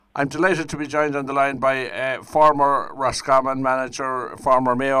I'm delighted to be joined on the line by former Roscommon manager,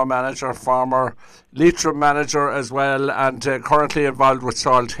 former Mayo manager, former Leitrim manager as well, and currently involved with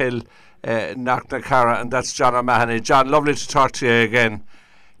Salt Hill, Knocknacarra, and that's John O'Mahony. John, lovely to talk to you again.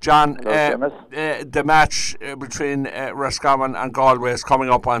 John, Hello, Seamus. The match between Roscommon and Galway is coming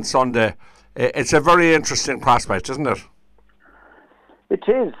up on Sunday. It's a very interesting prospect, isn't it? It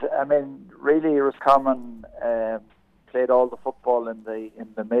is. I mean, really, Roscommon played all the football in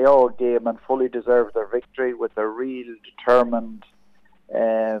the Mayo game and fully deserved their victory with a real determined,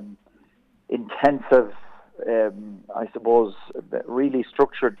 intensive, I suppose, really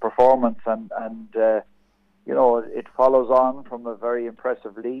structured performance, and it follows on from a very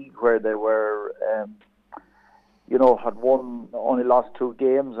impressive league where they were, had only lost 2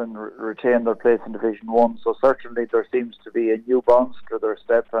 games and retained their place in Division 1. So certainly there seems to be a new bounce to their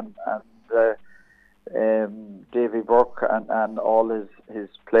step, and Davy Burke and all his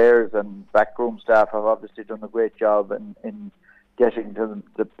players and backroom staff have obviously done a great job in getting to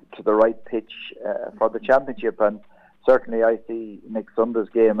the right pitch for the championship. And certainly I see next Sunday's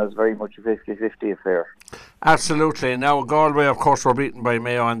game as very much a 50-50 affair. Absolutely. Now, Galway, of course, were beaten by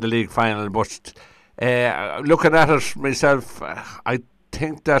Mayo in the league final, but looking at it myself, I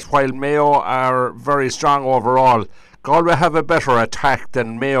think that while Mayo are very strong overall, Galway have a better attack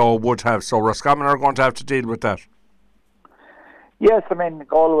than Mayo would have, so Roscommon are going to have to deal with that. Yes, I mean,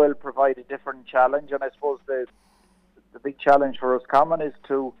 Galway will provide a different challenge, and I suppose the big challenge for Roscommon is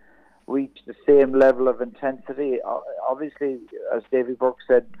to reach the same level of intensity. Obviously, as Davy Burke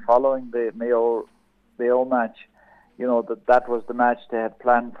said, following the Mayo match, that was the match they had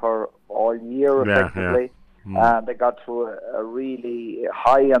planned for all year, effectively. Yeah. And they got to a really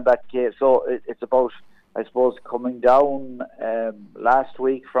high on that game. So it's about, I suppose, coming down last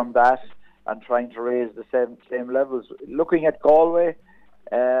week from that and trying to raise the same levels. Looking at Galway,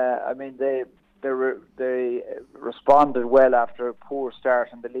 I mean, they responded well after a poor start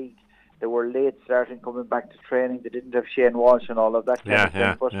in the league. They were late starting, coming back to training. They didn't have Shane Walsh and all of that kind of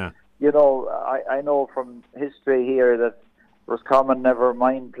thing. But I know from history here that Roscommon never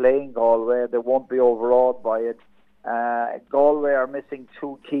mind playing Galway. They won't be overawed by it. Galway are missing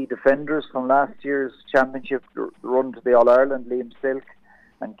 2 key defenders from last year's championship run to the All-Ireland, Liam Silk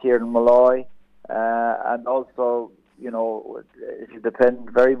and Kieran Malloy. And also, it'll depend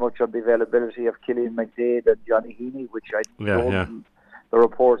very much on the availability of Killian McDade and Johnny Heaney, which the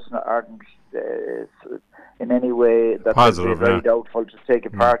reports aren't in any way that they're very doubtful to take a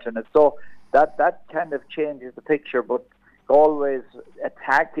part in it. So that kind of changes the picture. But Galway's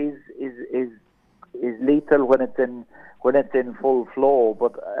attack is lethal when it's in full flow.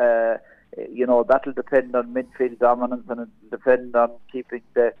 But that'll depend on midfield dominance, and it'll depend on keeping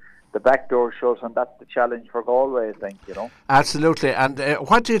the back door shut, and that's the challenge for Galway, I think, Absolutely. And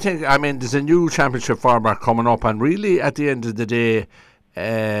what do you think? I mean, there's a new championship format coming up, and really at the end of the day,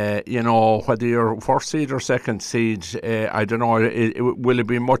 whether you're first seed or second seed, I don't know, will it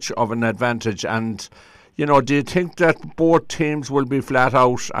be much of an advantage? And, do you think that both teams will be flat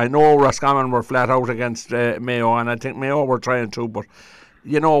out? I know Roscommon were flat out against Mayo, and I think Mayo were trying to, but,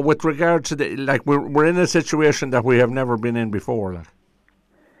 with regard to we're in a situation that we have never been in before,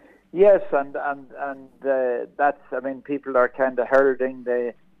 Yes, and that's, I mean, people are kind of heralding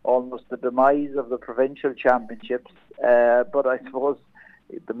almost the demise of the provincial championships, but I suppose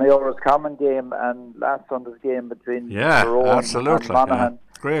the Mayo Roscommon game and last Sunday's game between Tyrone and Monaghan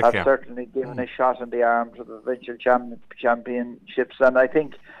have certainly given a shot in the arm to the provincial championships, and I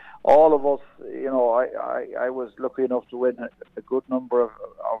think all of us, I was lucky enough to win a good number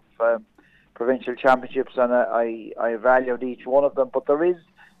of provincial championships, and I valued each one of them, but there is,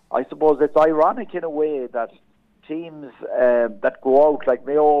 I suppose it's ironic in a way that teams that go out, like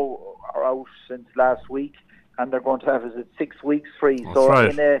Mayo are out since last week, and they're going to have 6 weeks free. That's so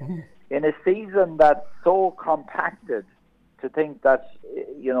right. in a season that's so compacted, to think that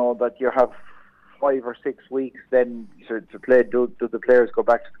that you have 5 or 6 weeks then to play, do the players go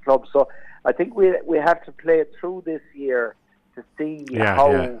back to the club? So I think we have to play it through this year to see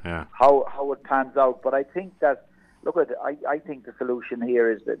how it pans out. But I think that, look, I think the solution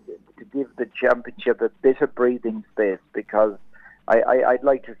here is that to give the championship a bit of breathing space, because I'd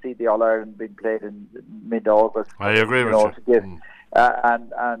like to see the All-Ireland being played in mid-August. I agree with you. To give,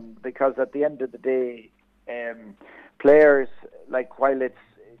 and because at the end of the day, players, while it's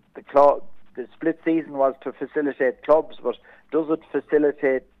the split season was to facilitate clubs, but does it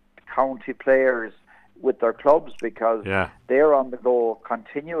facilitate county players with their clubs, because they're on the go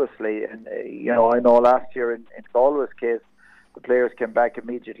continuously? And I know last year in Galway's case, the players came back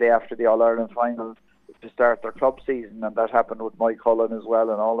immediately after the All-Ireland final to start their club season, and that happened with Mike Cullen as well,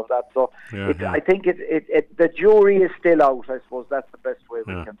 and all of that. So I think the jury is still out. I suppose that's the best way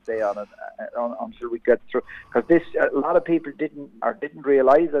we can say on it until we get through. Because a lot of people didn't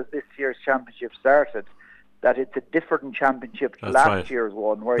realise as this year's championship started that it's a different championship to last year's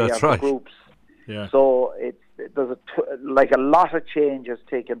one, where you have the groups. Yeah. So there's a lot of change has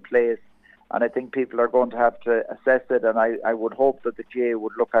taken place. And I think people are going to have to assess it, and I would hope that the GA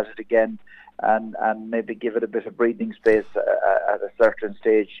would look at it again and maybe give it a bit of breathing space at a certain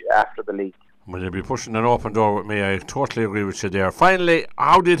stage after the league. Well, you'll be pushing an open door with me. I totally agree with you there. Finally,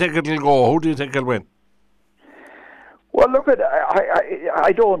 how do you think it'll go? Who do you think will win? Well, look,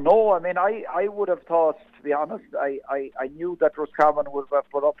 I don't know. I mean, I would have thought, to be honest, I knew that Roscommon would have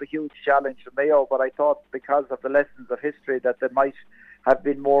put up a huge challenge to Mayo, but I thought because of the lessons of history that they might have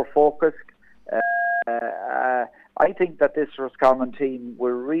been more focused. I think that this Roscommon team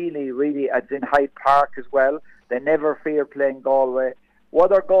will really, as in Hyde Park as well, they never fear playing Galway.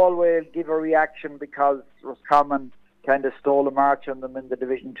 Whether Galway will give a reaction because Roscommon kind of stole a march on them in the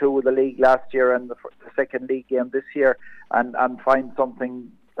Division 2 of the league last year and the second league game this year and find something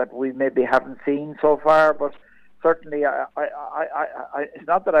that we maybe haven't seen so far, but certainly, it's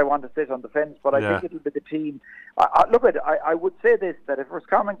not that I want to sit on the fence, but I think it'll be the team. I would say this, that if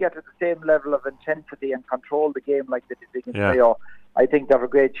Roscommon get at the same level of intensity and control the game like they did against Mayo, I think they have a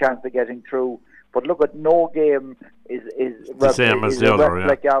great chance of getting through. But look, at no game is the same as the other,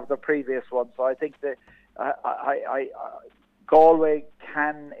 like of the previous one. So I think that Galway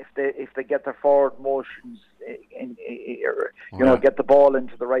can, if they get their forward motions, get the ball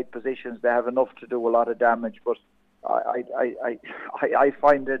into the right positions, they have enough to do a lot of damage. But I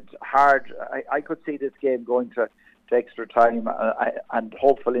find it hard. I could see this game going to extra time and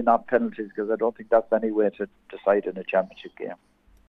hopefully not penalties, because I don't think that's any way to decide in a championship game.